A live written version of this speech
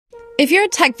If you're a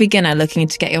tech beginner looking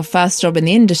to get your first job in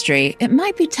the industry, it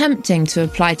might be tempting to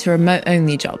apply to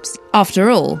remote-only jobs.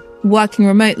 After all, working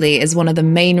remotely is one of the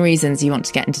main reasons you want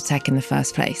to get into tech in the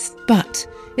first place. But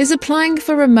is applying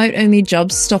for remote-only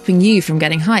jobs stopping you from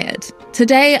getting hired?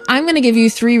 Today, I'm going to give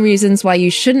you 3 reasons why you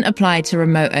shouldn't apply to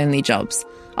remote-only jobs.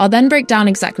 I'll then break down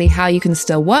exactly how you can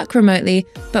still work remotely,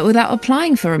 but without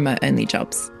applying for remote-only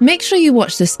jobs. Make sure you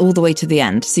watch this all the way to the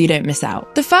end so you don't miss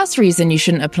out. The first reason you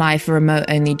shouldn't apply for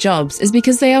remote-only jobs is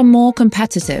because they are more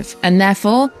competitive and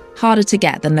therefore harder to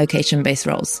get than location-based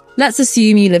roles. Let's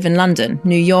assume you live in London,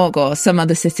 New York, or some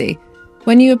other city.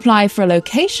 When you apply for a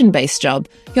location-based job,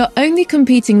 you're only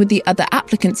competing with the other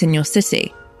applicants in your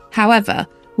city. However,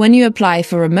 when you apply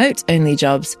for remote-only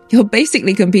jobs, you're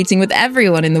basically competing with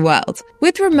everyone in the world.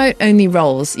 With remote-only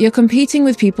roles, you're competing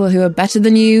with people who are better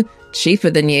than you, cheaper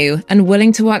than you, and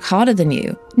willing to work harder than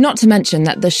you. Not to mention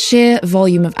that the sheer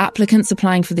volume of applicants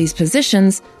applying for these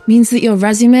positions means that your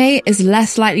resume is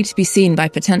less likely to be seen by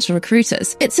potential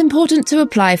recruiters. It's important to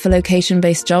apply for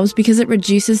location-based jobs because it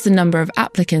reduces the number of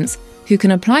applicants who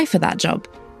can apply for that job,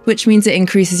 which means it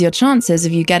increases your chances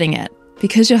of you getting it,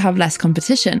 because you'll have less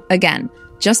competition. Again,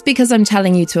 just because I'm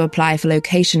telling you to apply for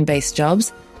location-based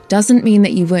jobs doesn't mean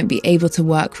that you won't be able to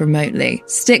work remotely.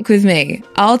 Stick with me.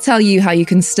 I'll tell you how you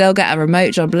can still get a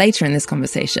remote job later in this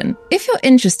conversation. If you're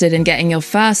interested in getting your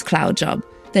first cloud job,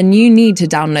 then you need to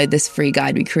download this free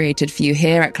guide we created for you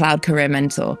here at Cloud Career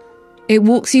Mentor. It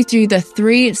walks you through the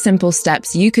 3 simple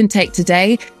steps you can take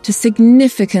today to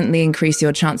significantly increase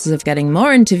your chances of getting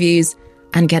more interviews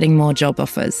and getting more job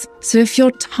offers. So if you're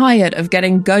tired of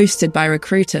getting ghosted by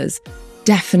recruiters,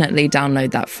 definitely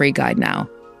download that free guide now.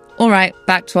 All right,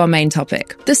 back to our main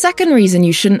topic. The second reason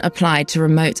you shouldn't apply to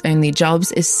remote-only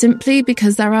jobs is simply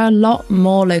because there are a lot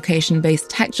more location-based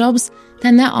tech jobs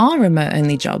than there are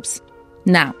remote-only jobs.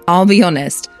 Now, I'll be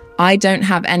honest, I don't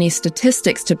have any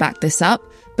statistics to back this up,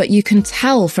 but you can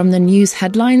tell from the news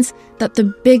headlines that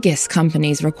the biggest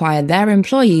companies require their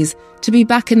employees to be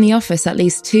back in the office at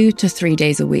least 2 to 3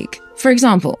 days a week. For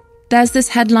example, there's this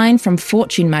headline from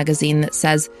Fortune magazine that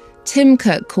says, Tim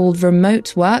Cook called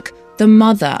remote work the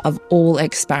mother of all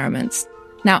experiments.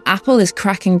 Now, Apple is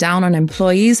cracking down on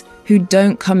employees who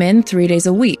don't come in 3 days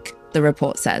a week, the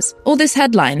report says. Or this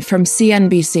headline from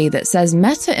CNBC that says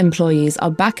Meta employees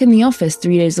are back in the office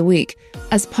 3 days a week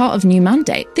as part of new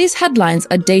mandate. These headlines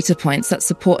are data points that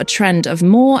support a trend of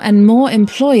more and more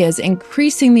employers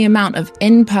increasing the amount of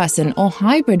in-person or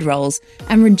hybrid roles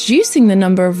and reducing the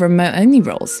number of remote-only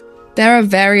roles. There are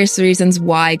various reasons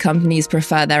why companies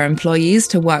prefer their employees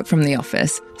to work from the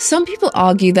office. Some people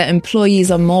argue that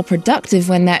employees are more productive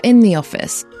when they're in the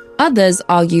office. Others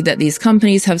argue that these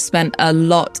companies have spent a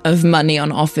lot of money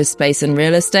on office space and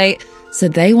real estate, so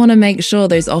they want to make sure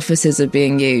those offices are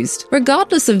being used.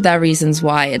 Regardless of their reasons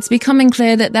why, it's becoming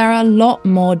clear that there are a lot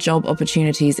more job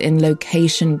opportunities in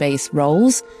location-based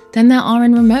roles than there are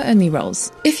in remote-only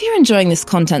roles. If you're enjoying this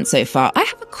content so far, I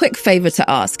have a quick favor to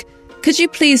ask. Could you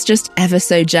please just ever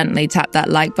so gently tap that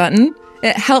like button?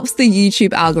 It helps the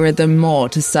YouTube algorithm more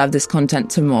to serve this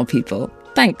content to more people.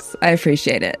 Thanks, I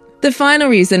appreciate it. The final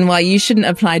reason why you shouldn't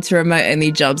apply to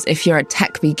remote-only jobs if you're a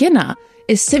tech beginner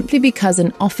is simply because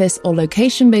an office or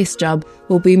location-based job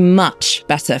will be much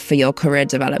better for your career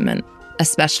development,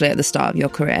 especially at the start of your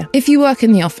career. If you work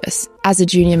in the office as a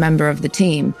junior member of the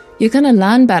team, you're going to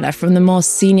learn better from the more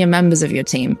senior members of your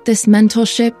team. This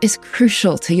mentorship is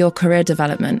crucial to your career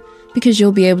development because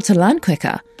you'll be able to learn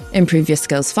quicker, improve your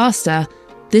skills faster.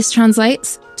 This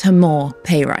translates to more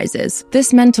pay rises.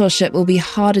 This mentorship will be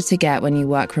harder to get when you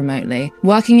work remotely.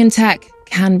 Working in tech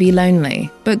can be lonely,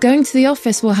 but going to the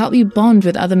office will help you bond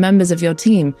with other members of your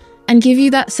team and give you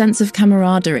that sense of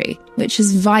camaraderie, which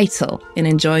is vital in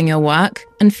enjoying your work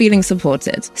and feeling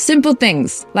supported. Simple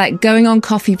things like going on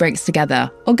coffee breaks together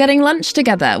or getting lunch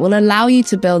together will allow you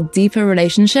to build deeper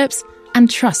relationships and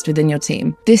trust within your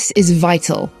team. This is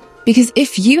vital because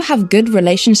if you have good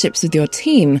relationships with your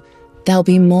team, they'll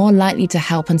be more likely to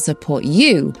help and support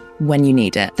you when you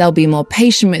need it. They'll be more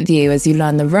patient with you as you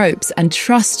learn the ropes. And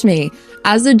trust me,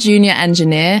 as a junior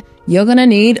engineer, you're going to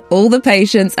need all the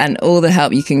patience and all the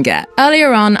help you can get.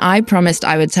 Earlier on, I promised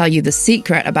I would tell you the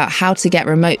secret about how to get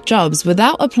remote jobs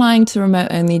without applying to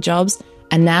remote-only jobs.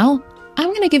 And now I'm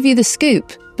going to give you the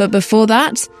scoop. But before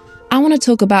that, I want to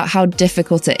talk about how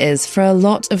difficult it is for a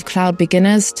lot of cloud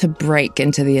beginners to break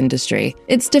into the industry.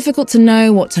 It's difficult to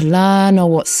know what to learn or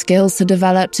what skills to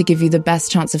develop to give you the best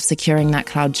chance of securing that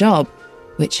cloud job,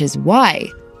 which is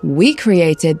why we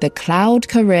created the Cloud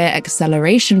Career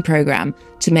Acceleration Program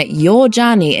to make your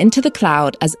journey into the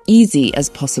cloud as easy as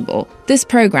possible. This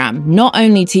program not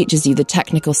only teaches you the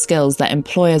technical skills that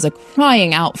employers are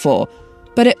crying out for,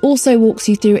 but it also walks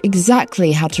you through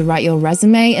exactly how to write your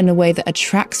resume in a way that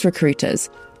attracts recruiters,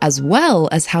 as well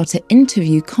as how to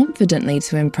interview confidently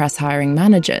to impress hiring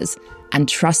managers. And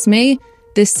trust me,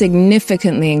 this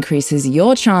significantly increases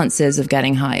your chances of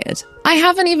getting hired. I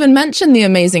haven't even mentioned the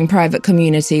amazing private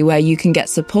community where you can get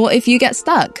support if you get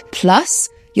stuck. Plus,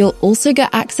 you'll also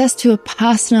get access to a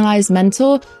personalized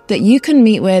mentor that you can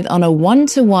meet with on a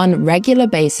one-to-one regular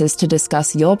basis to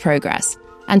discuss your progress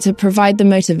and to provide the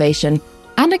motivation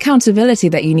and accountability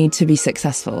that you need to be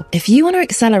successful. If you want to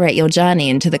accelerate your journey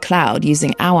into the cloud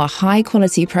using our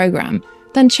high-quality program,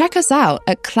 then check us out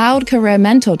at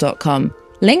cloudcareermentor.com.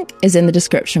 Link is in the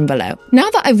description below. Now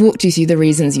that I've walked you through the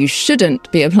reasons you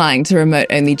shouldn't be applying to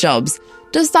remote-only jobs,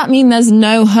 does that mean there's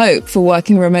no hope for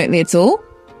working remotely at all?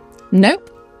 Nope.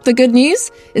 The good news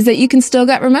is that you can still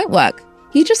get remote work.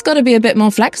 You just got to be a bit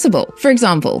more flexible. For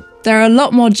example, there are a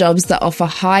lot more jobs that offer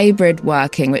hybrid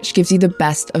working, which gives you the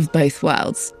best of both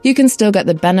worlds. You can still get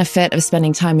the benefit of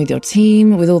spending time with your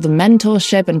team, with all the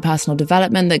mentorship and personal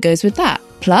development that goes with that.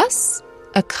 Plus,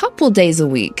 a couple days a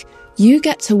week, you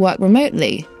get to work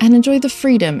remotely and enjoy the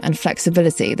freedom and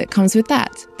flexibility that comes with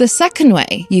that. The second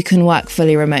way you can work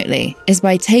fully remotely is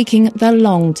by taking the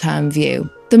long-term view.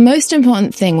 The most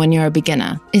important thing when you're a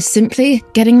beginner is simply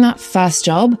getting that first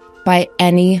job by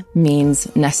any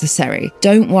means necessary.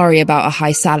 Don't worry about a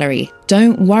high salary.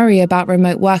 Don't worry about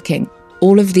remote working.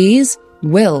 All of these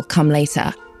will come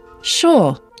later.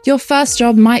 Sure, your first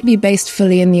job might be based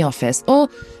fully in the office or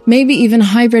maybe even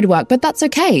hybrid work, but that's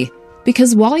okay.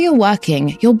 Because while you're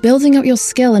working, you're building up your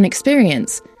skill and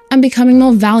experience and becoming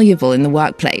more valuable in the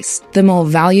workplace. The more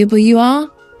valuable you are,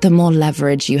 the more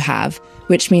leverage you have,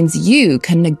 which means you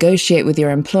can negotiate with your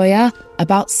employer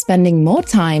about spending more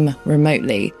time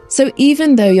remotely. So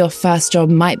even though your first job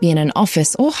might be in an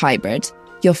office or hybrid,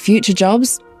 your future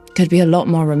jobs could be a lot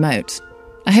more remote.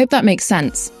 I hope that makes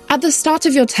sense. At the start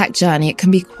of your tech journey, it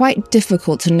can be quite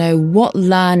difficult to know what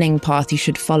learning path you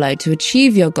should follow to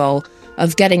achieve your goal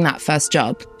of getting that first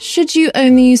job. Should you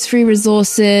only use free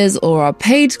resources, or are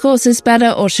paid courses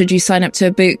better, or should you sign up to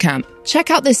a bootcamp?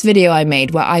 Check out this video I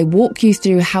made where I walk you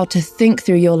through how to think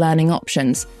through your learning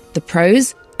options, the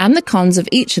pros and the cons of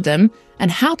each of them, and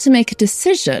how to make a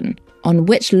decision on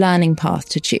which learning path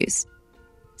to choose.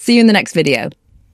 See you in the next video.